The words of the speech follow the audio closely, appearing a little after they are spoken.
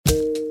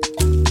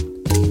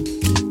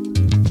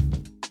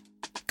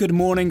Good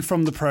morning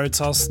from the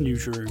Protos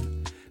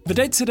newsroom. The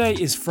date today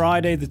is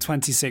Friday the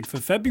 26th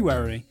of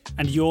February,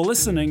 and you're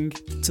listening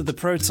to the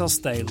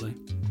Protos Daily.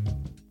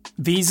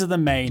 These are the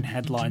main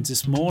headlines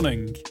this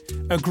morning.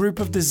 A group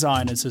of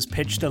designers has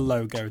pitched a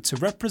logo to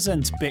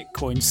represent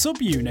Bitcoin's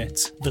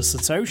subunit, the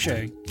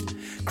Satoshi.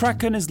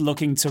 Kraken is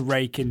looking to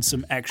rake in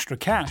some extra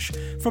cash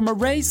from a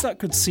raise that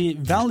could see it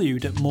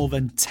valued at more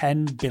than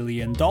 $10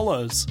 billion.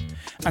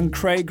 And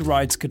Craig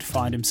Wright could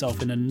find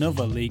himself in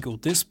another legal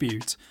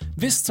dispute,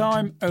 this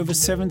time over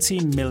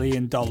 $17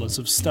 million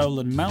of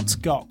stolen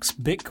Mt. Gox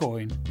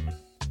Bitcoin.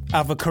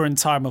 At the current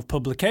time of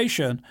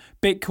publication,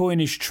 Bitcoin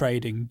is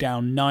trading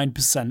down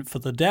 9% for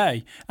the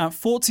day at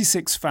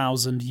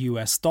 $46,000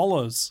 US.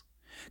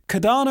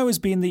 Cardano has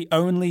been the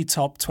only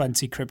top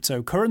 20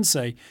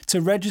 cryptocurrency to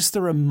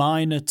register a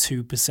minor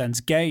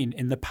 2% gain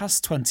in the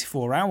past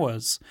 24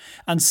 hours,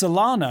 and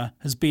Solana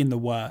has been the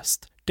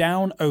worst,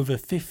 down over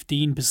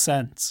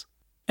 15%.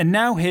 And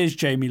now here's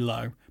Jamie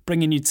Lowe,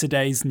 bringing you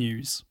today's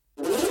news.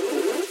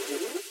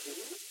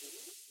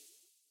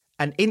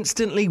 An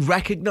instantly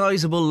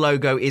recognisable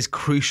logo is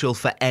crucial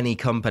for any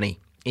company,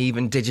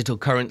 even digital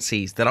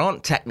currencies that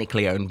aren't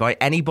technically owned by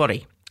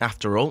anybody.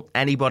 After all,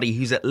 anybody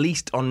who's at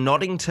least on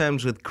nodding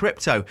terms with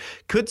crypto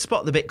could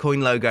spot the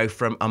Bitcoin logo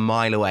from a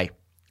mile away.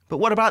 But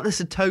what about the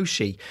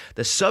Satoshi,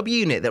 the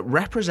subunit that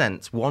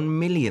represents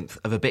 1/1,000,000th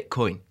of a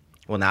Bitcoin?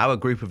 Well, now a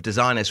group of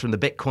designers from the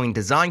Bitcoin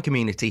design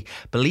community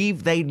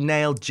believe they'd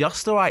nailed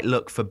just the right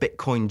look for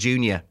Bitcoin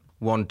Junior.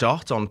 One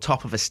dot on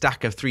top of a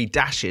stack of 3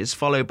 dashes,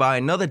 followed by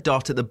another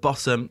dot at the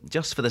bottom,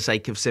 just for the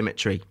sake of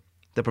symmetry.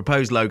 The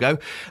proposed logo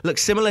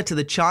looks similar to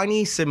the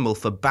Chinese symbol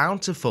for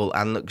bountiful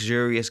and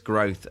luxurious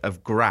growth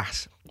of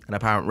grass, an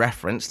apparent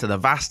reference to the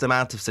vast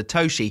amount of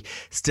Satoshi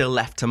still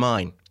left to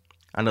mine.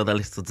 Another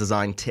little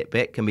design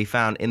tidbit can be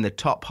found in the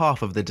top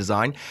half of the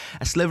design,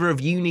 a sliver of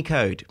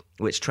Unicode,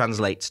 which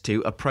translates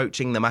to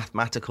approaching the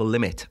mathematical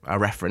limit, a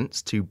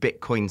reference to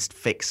Bitcoin's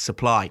fixed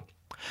supply.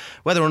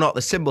 Whether or not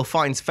the symbol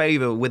finds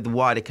favour with the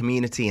wider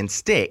community and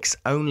sticks,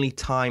 only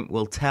time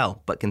will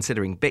tell. But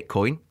considering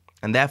Bitcoin,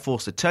 and therefore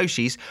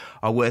Satoshis,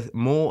 are worth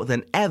more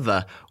than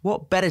ever,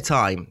 what better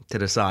time to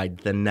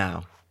decide than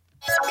now?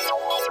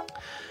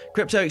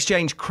 Crypto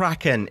exchange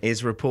Kraken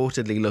is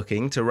reportedly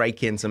looking to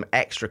rake in some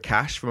extra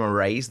cash from a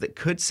raise that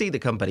could see the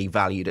company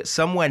valued at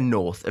somewhere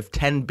north of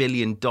 $10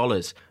 billion.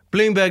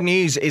 Bloomberg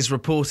News is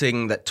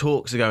reporting that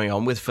talks are going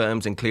on with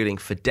firms including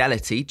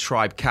Fidelity,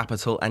 Tribe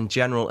Capital and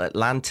General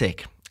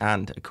Atlantic.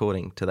 And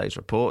according to those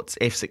reports,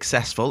 if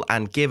successful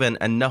and given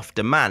enough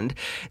demand,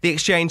 the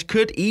exchange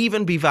could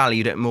even be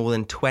valued at more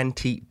than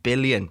 $20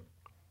 billion.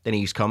 The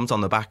news comes on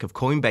the back of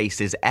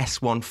Coinbase's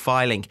S1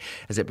 filing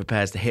as it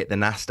prepares to hit the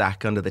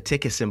Nasdaq under the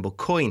ticker symbol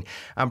COIN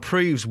and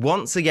proves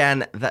once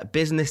again that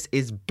business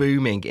is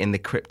booming in the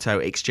crypto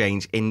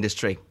exchange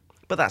industry.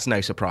 But that's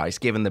no surprise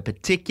given the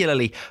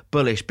particularly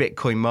bullish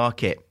Bitcoin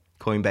market.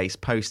 Coinbase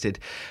posted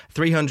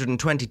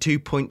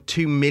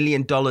 $322.2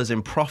 million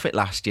in profit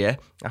last year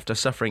after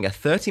suffering a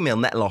 $30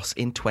 million net loss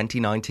in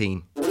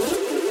 2019.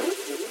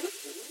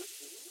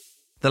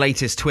 The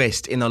latest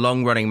twist in the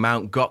long-running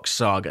Mt. Gox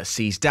saga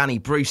sees Danny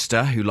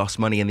Brewster, who lost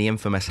money in the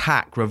infamous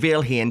hack,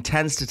 reveal he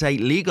intends to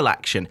take legal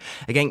action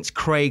against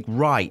Craig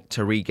Wright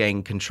to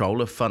regain control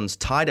of funds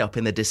tied up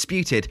in the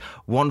disputed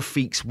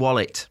OneFeeks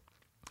wallet.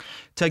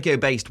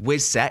 Tokyo-based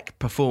WizSec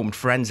performed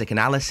forensic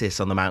analysis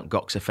on the Mt.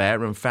 Gox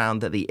affair and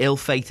found that the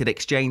ill-fated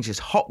exchange's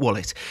hot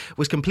wallet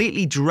was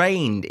completely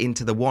drained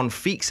into the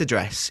OneFeeks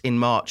address in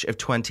March of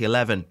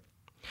 2011.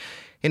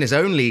 In his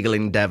own legal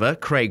endeavour,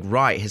 Craig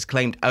Wright has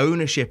claimed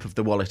ownership of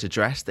the wallet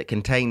address that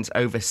contains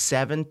over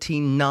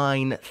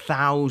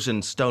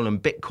 79,000 stolen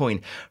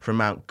Bitcoin from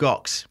Mt.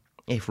 Gox.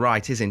 If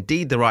Wright is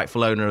indeed the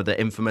rightful owner of the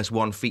infamous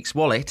OneFeeks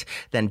wallet,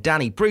 then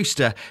Danny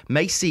Brewster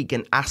may seek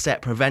an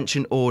asset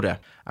prevention order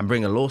and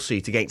bring a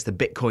lawsuit against the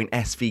Bitcoin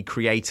SV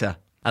creator.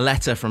 A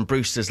letter from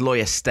Brewster's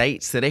lawyer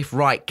states that if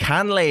Wright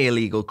can lay a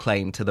legal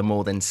claim to the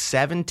more than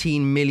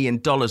 $17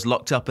 million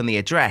locked up in the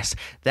address,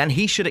 then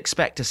he should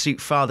expect a suit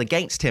filed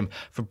against him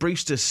for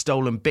Brewster's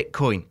stolen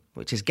Bitcoin,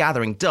 which is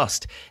gathering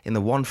dust in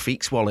the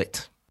OneFeeks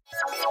wallet.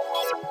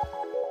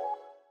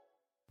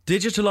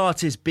 Digital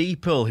artist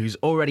Beeple, who's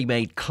already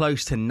made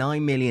close to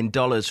 $9 million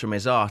from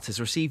his art, has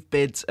received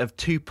bids of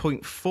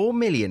 $2.4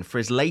 million for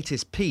his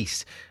latest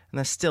piece, and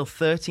there's still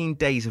 13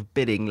 days of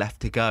bidding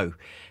left to go.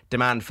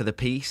 Demand for the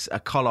piece, a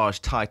collage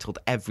titled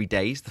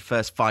Everydays, the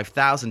first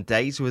 5,000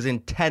 days, was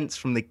intense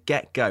from the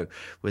get-go,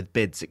 with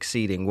bids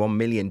exceeding $1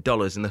 million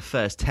in the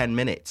first 10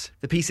 minutes.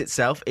 The piece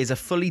itself is a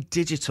fully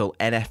digital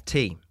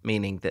NFT,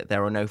 meaning that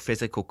there are no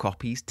physical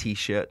copies,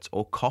 t-shirts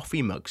or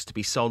coffee mugs to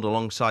be sold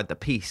alongside the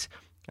piece.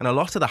 And a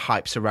lot of the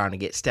hype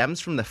surrounding it stems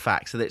from the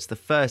fact that it's the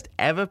first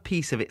ever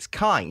piece of its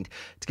kind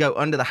to go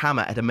under the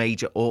hammer at a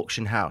major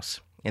auction house.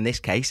 In this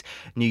case,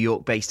 New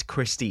York-based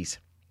Christie's.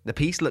 The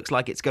piece looks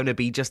like it's going to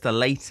be just the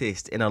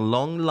latest in a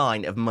long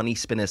line of money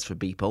spinners for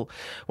Beeple.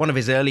 One of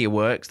his earlier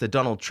works, the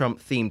Donald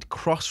Trump-themed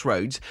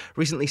Crossroads,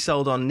 recently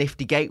sold on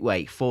Nifty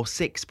Gateway for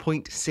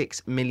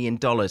 $6.6 million,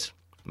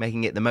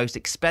 making it the most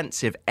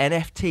expensive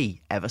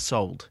NFT ever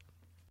sold.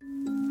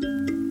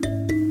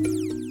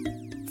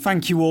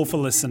 Thank you all for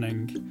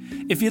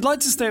listening. If you'd like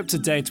to stay up to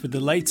date with the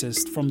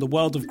latest from the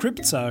world of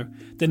crypto,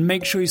 then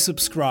make sure you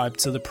subscribe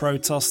to the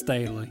Protos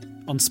Daily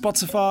on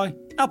Spotify,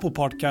 Apple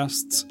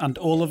Podcasts, and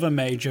all other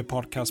major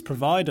podcast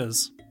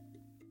providers.